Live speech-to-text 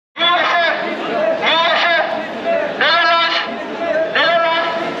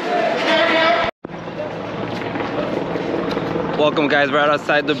Welcome guys, we're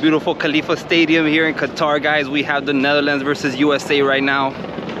outside the beautiful Khalifa Stadium here in Qatar guys. We have the Netherlands versus USA right now.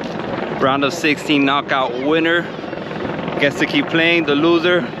 Round of 16 knockout winner gets to keep playing. The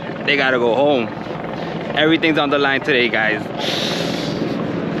loser, they gotta go home. Everything's on the line today guys.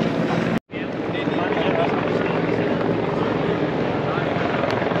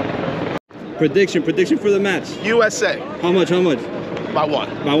 Prediction for the match. USA. How much? By one.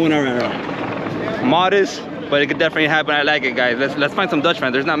 By one, all right. Modest, but it could definitely happen. I like it, guys. Let's find some Dutch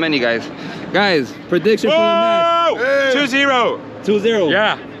fans. There's not many guys. Guys, prediction for the match. Hey. 2-0. 2-0.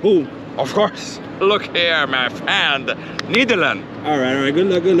 Yeah. Who? Of course. Look here, my friend. Netherlands. All right. Good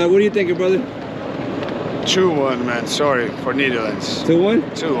luck. What are you thinking, brother? 2-1, man. Sorry for Netherlands. 2-1?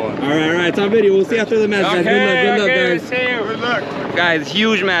 2-1. All right. It's on video. We'll see after the match, guys. Good luck, guys. Good luck. Guys,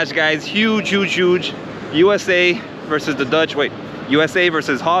 huge match, guys. Huge. USA versus the Dutch. Wait, USA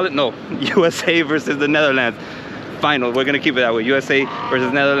versus Holland? No, USA versus the Netherlands. Final. We're gonna keep it that way. USA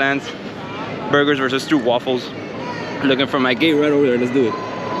versus Netherlands. Burgers versus Stroop waffles. Looking for my gate right over there. Let's do it.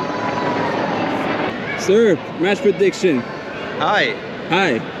 Sir, match prediction. Hi.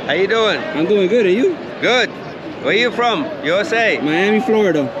 Hi. How you doing? I'm doing good. And you? Good. Where you from? USA. Miami,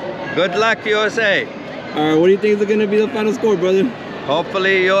 Florida. Good luck, USA. All right. What do you think is gonna be the final score, brother?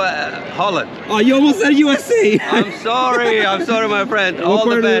 Hopefully you're Holland. Oh, you almost said USA. I'm sorry, my friend. What All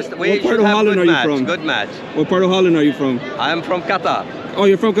the part best. of- We what part should of have Holland good are you match. from? Good match. What part of Holland are you from? I'm from Qatar. Oh,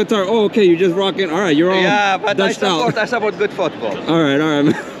 you're from Qatar. Oh, okay. You're just rocking. All right. You're all Yeah, but Dutched out. I support good football. All right,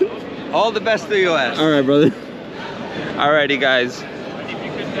 man. All the best to US. All right, brother. Alrighty, guys.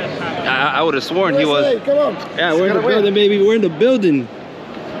 I would have sworn he was. Come on. Yeah, we're in the building, baby. We're in the building.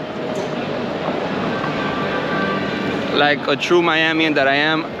 Like a true Miamian that I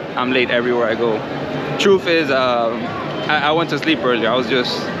am, I'm late everywhere I go. Truth is, I went to sleep earlier.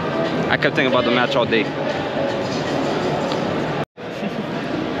 I kept thinking about the match all day.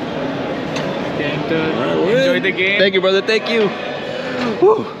 Enjoy the game. Thank you, brother. Thank you.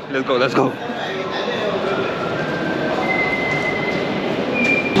 Woo. Let's go.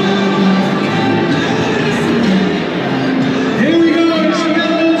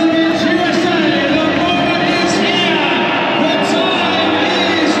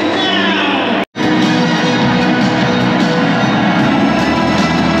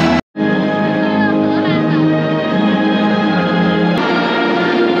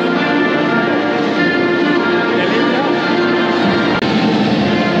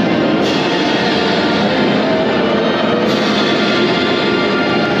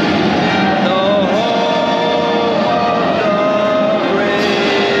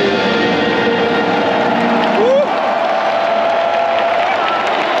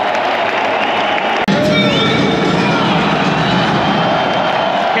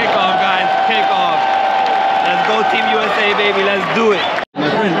 Team USA, baby, let's do it. My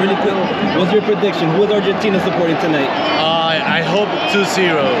friend, really quick, what's your prediction? Who is Argentina supporting tonight? I hope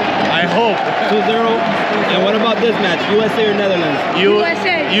 2-0. I hope. 2-0? And what about this match? USA or Netherlands?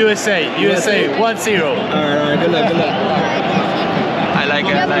 USA. 1-0. All right, good luck. I like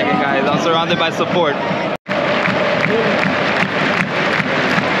it, guys. I'm surrounded by support.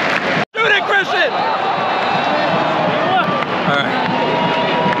 Shoot it, Christian! All right.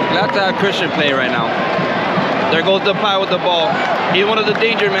 Glad to have Christian playing right now. There goes the pie with the ball. He's one of the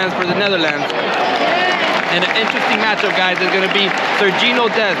danger mans for the Netherlands. And an interesting matchup, guys, is going to be Sergino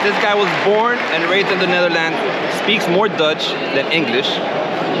Dest. This guy was born and raised in the Netherlands, speaks more Dutch than English.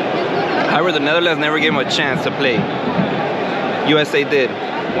 However, the Netherlands never gave him a chance to play. USA did.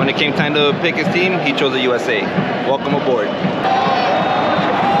 When it came time to pick his team, he chose the USA. Welcome aboard. All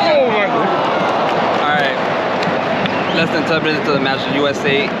right. Less than 10 minutes to the match. The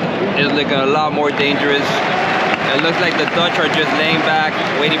USA is looking a lot more dangerous. It looks like the Dutch are just laying back,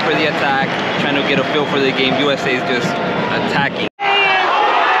 waiting for the attack, trying to get a feel for the game. USA is just attacking.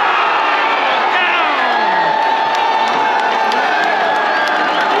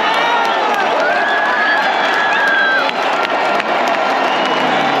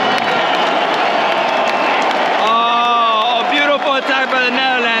 Oh, a beautiful attack by the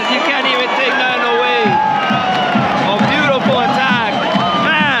Netherlands. You can't even take nothing away. A beautiful attack.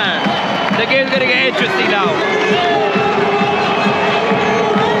 Man, the game's gonna get interesting now.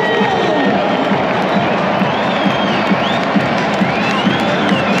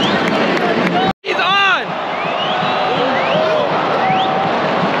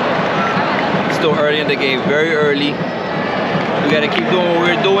 Still early in the game, very early. We gotta keep doing what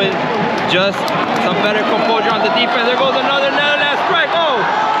we're doing. Just some better composure on the defense. There goes another Netherlands strike. Oh,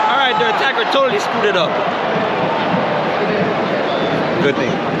 all right, their attacker totally screwed it up. Good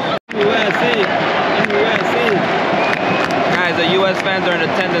thing. USA. Guys, the US fans are in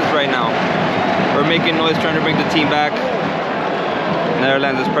attendance right now. We're making noise trying to bring the team back.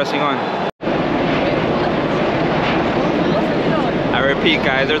 Netherlands is pressing on. I repeat,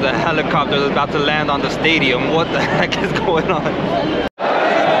 guys, there's a helicopter that's about to land on the stadium. What the heck is going on?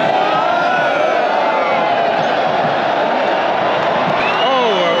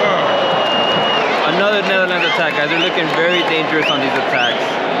 Oh, another Netherlands attack, guys. They're looking very dangerous on these attacks.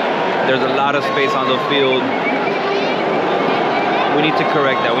 There's a lot of space on the field. We need to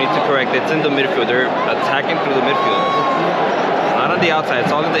correct that. We need to correct it. It's in the midfield. They're attacking through the midfield. Not on the outside.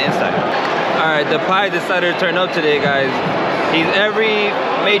 It's all on the inside. All right, the Pie decided to turn up today, guys. He's every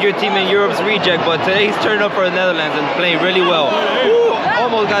major team in Europe's reject, but today he's turning up for the Netherlands and playing really well. Ooh,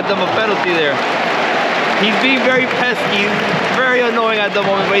 almost got them a penalty there. He's being very pesky, very annoying at the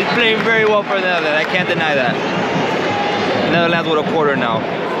moment, but he's playing very well for the Netherlands. I can't deny that. Netherlands with a quarter now.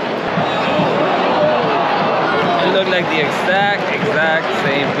 It looked like the exact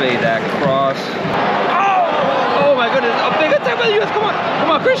same play, that cross. Oh my goodness, a big attack by the US.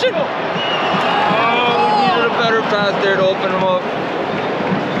 Come on, Christian. A better pass there to open them up.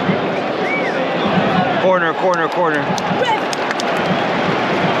 Corner.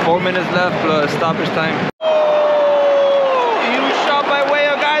 4 minutes left plus stoppage time. Oh, huge shot by way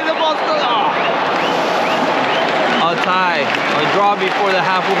of guys. The ball's still off. A tie, a draw before the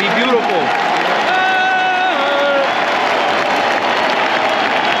half will be beautiful.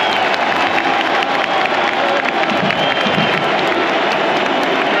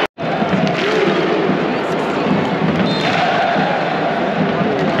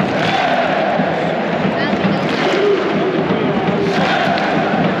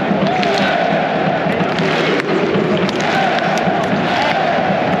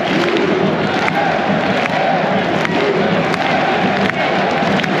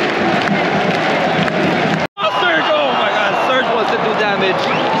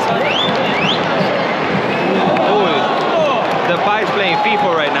 The Pie's playing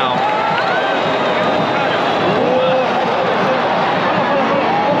FIFA right now.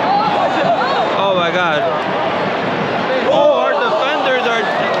 Oh my God. Oh, our defenders are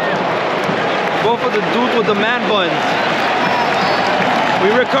go for the dudes with the man buns. We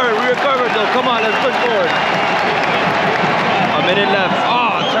recovered though. Come on, let's push forward. A minute left.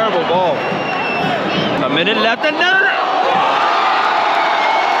 Oh, terrible ball. A minute left and no.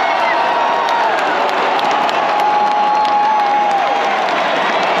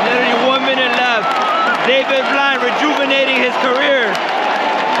 David Blind rejuvenating his career.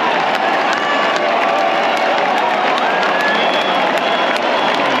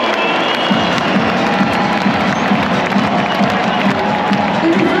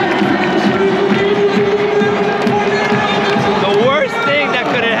 The worst thing that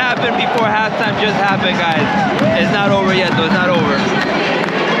could have happened before halftime just happened, guys. It's not over yet, though. It's not over.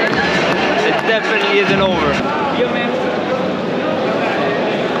 It definitely isn't over.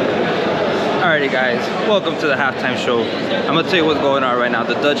 Alrighty guys, welcome to the halftime show. I'm gonna tell you what's going on right now.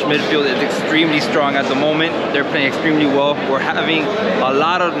 The Dutch midfield is extremely strong at the moment. They're playing extremely well. We're having a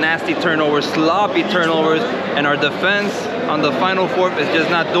lot of nasty turnovers, sloppy turnovers, and our defense on the final fourth is just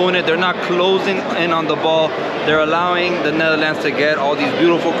not doing it. They're not closing in on the ball. They're allowing the Netherlands to get all these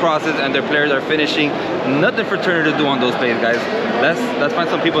beautiful crosses, and their players are finishing. Nothing for Turner to do on those plays, guys. Let's find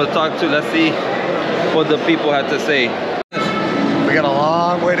some people to talk to. Let's see what the people have to say. We got a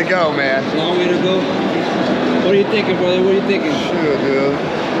long way to go, man. Long way to go. What are you thinking, brother? What are you thinking? Shoot, dude.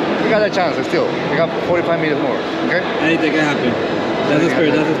 We got that chance still. We got 45 minutes more, okay? Anything can happen. That's the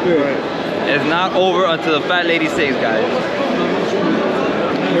spirit, that's the spirit. Right. It's not over until the fat lady says, guys.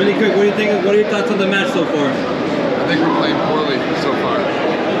 Really quick, what do you think? What are your thoughts on the match so far? I think we're playing poorly so far.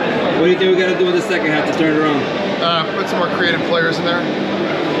 What do you think we got to do in the second half to turn it around? Put some more creative players in there.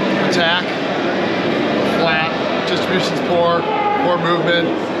 Attack. Flat. Distribution's poor. Poor movement.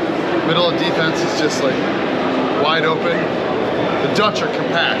 Middle of defense is just like wide open. The Dutch are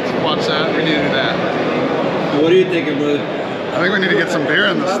compact. Watch that. We need to do that. What are you thinking, brother? I think we need to get some beer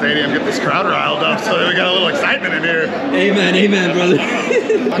in the stadium, get this crowd riled up so that we got a little excitement in here. Amen, amen, brother.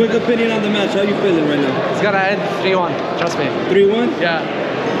 Quick opinion on the match. How you feeling right now? It's gonna end 3-1. Trust me. 3-1? Yeah.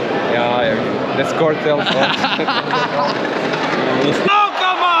 Yeah. The score tells us. Oh,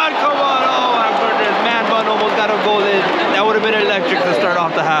 come on. Oh, my goodness. Man bun almost got a goal in. That would have been electric to start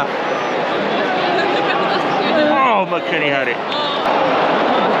off the half. Oh, McKinney had it.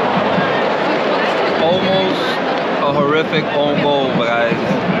 Almost a horrific own goal, guys.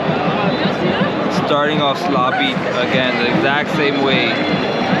 Starting off sloppy again, the exact same way.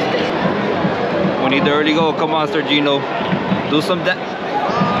 We need the early goal. Come on, Sergino. Do some...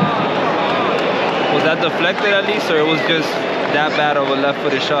 Was that deflected at least, or it was just that bad of a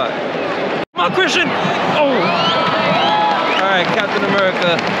left-footed shot. Come on, Christian! Oh! All right, Captain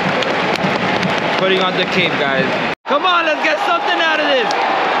America putting on the cape, guys. Come on, let's get something out of this.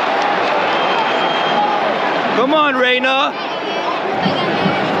 Come on, Reina.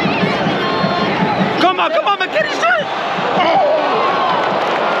 Come on, McKinney, shot!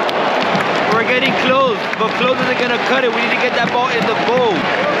 We're getting close, but close isn't gonna cut it. We need to get that ball in the goal.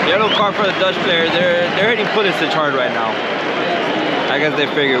 Yellow card for the Dutch player. They're hitting Pulisic hard right now. I guess they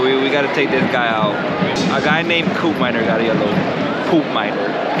figure we gotta take this guy out. A guy named Koopminer got a yellow. Koopminer.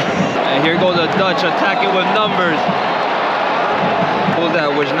 And here goes the Dutch attacking with numbers. What was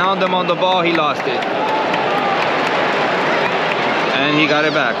that? Which now them on the ball, he lost it. And he got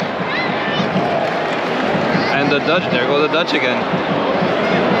it back. And the Dutch, there goes the Dutch again.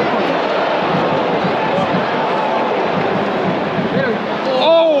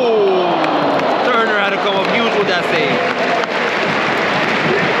 Oh! Turner had to come up huge with that save.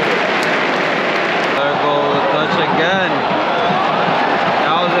 There goes the Dutch again.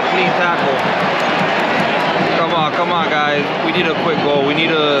 That was a clean tackle. Come on, guys. We need a quick goal. We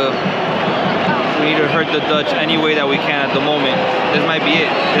need to hurt the Dutch any way that we can at the moment. This might be it.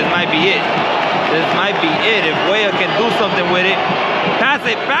 This might be it. This might be it. If Weah can do something with it. Pass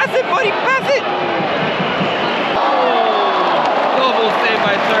it, buddy, pass it. Double save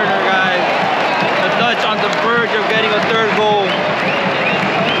by Turner, guys. The Dutch on the verge of getting a third goal.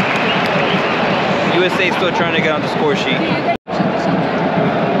 USA still trying to get on the score sheet.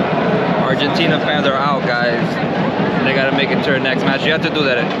 Argentina fans are out, guys. They gotta make it to their next match. You have to do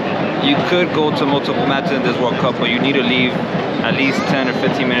that. You could go to multiple matches in this World Cup, but you need to leave at least 10 or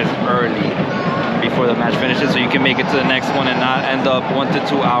 15 minutes early before the match finishes so you can make it to the next one and not end up 1 to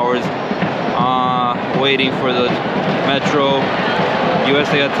 2 hours waiting for the metro.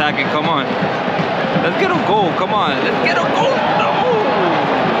 USA attacking, come on. Let's get a goal, come on. Let's get a goal. No.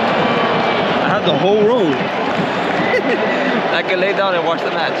 I have the whole room. I can lay down and watch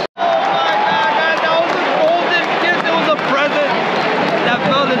the match. Oh my God, guys, that was a golden gift. It was a present that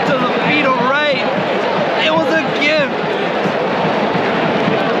fell into the feet of right. It was a gift.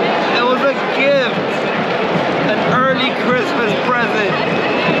 It was a gift. An early Christmas present.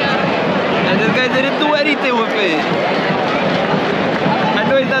 And this guy didn't do anything with it. I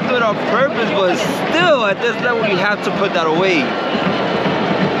know he's not doing it on purpose, but still, at this level, you have to put that away.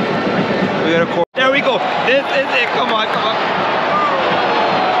 We got a corner. There we go. This is it. Come on, come on.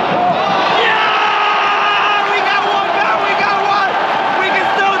 Yeah! We got one back. We got one. We can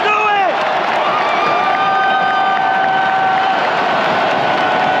still do it.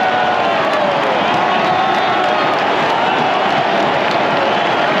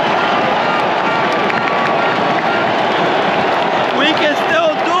 We can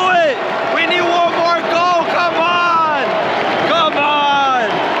still do it. We need one more goal. Come on. Come on.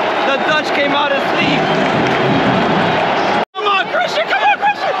 The Dutch came out asleep. Come on, Christian. Come on,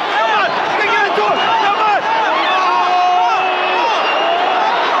 Christian. Come on. You can get it to him. Come on.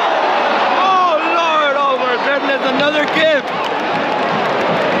 Oh, Lord, oh my goodness. Another gift.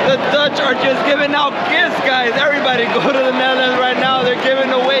 The Dutch are just giving out gifts, guys. Everybody go to the Netherlands right now. They're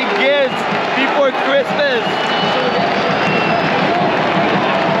giving away gifts before Christmas.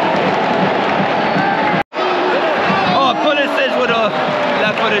 Oh, Pulisic with a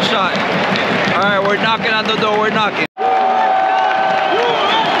left-footed shot. All right, we're knocking on the door. We're knocking. A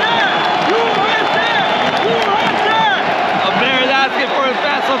player is asking for his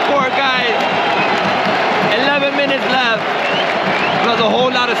fast support, guys. 11 minutes left. Plus a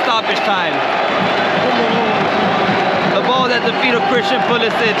whole lot of stoppage time. The ball at the feet of Christian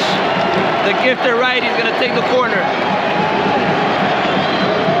Pulisic. The gifted right, he's gonna take the corner.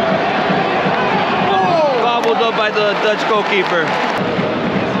 Gobbled up by the Dutch goalkeeper.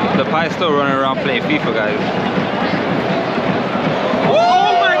 The pie's still running around playing FIFA, guys.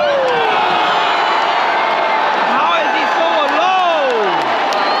 Oh my God! How is he so alone?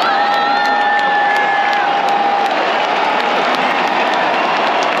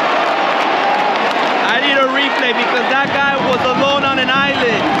 I need a replay because that guy was alone on an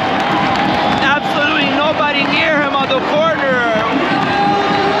island. Absolutely nobody near him on the corner.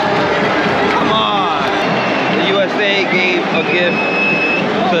 Come on. The USA gave a gift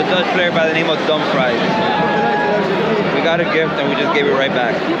to a Dutch player by the name of Dumfries. We got a gift and we just gave it right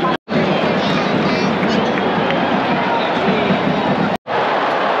back.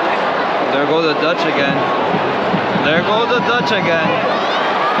 There goes the Dutch again. There goes the Dutch again.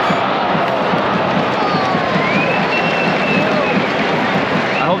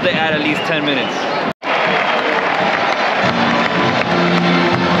 I hope they add at least 10 minutes.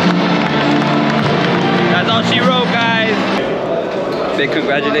 That's all she wrote, guys. Big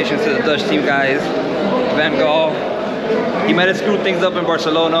congratulations to the Dutch team, guys. Van Gaal, he might have screwed things up in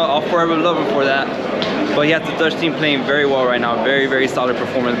Barcelona. I'll forever love him for that. But he has the Dutch team playing very well right now. Very, very solid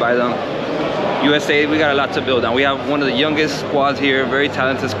performance by them. USA, we got a lot to build on. We have one of the youngest squads here, very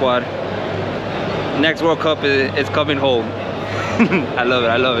talented squad. Next World Cup is coming home. I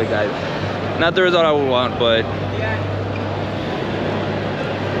love it, guys. Not the result I would want, but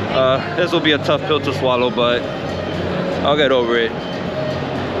this will be a tough pill to swallow, but I'll get over it.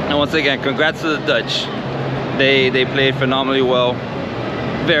 And once again, congrats to the Dutch. They played phenomenally well.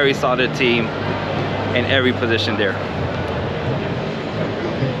 Very solid team in every position there.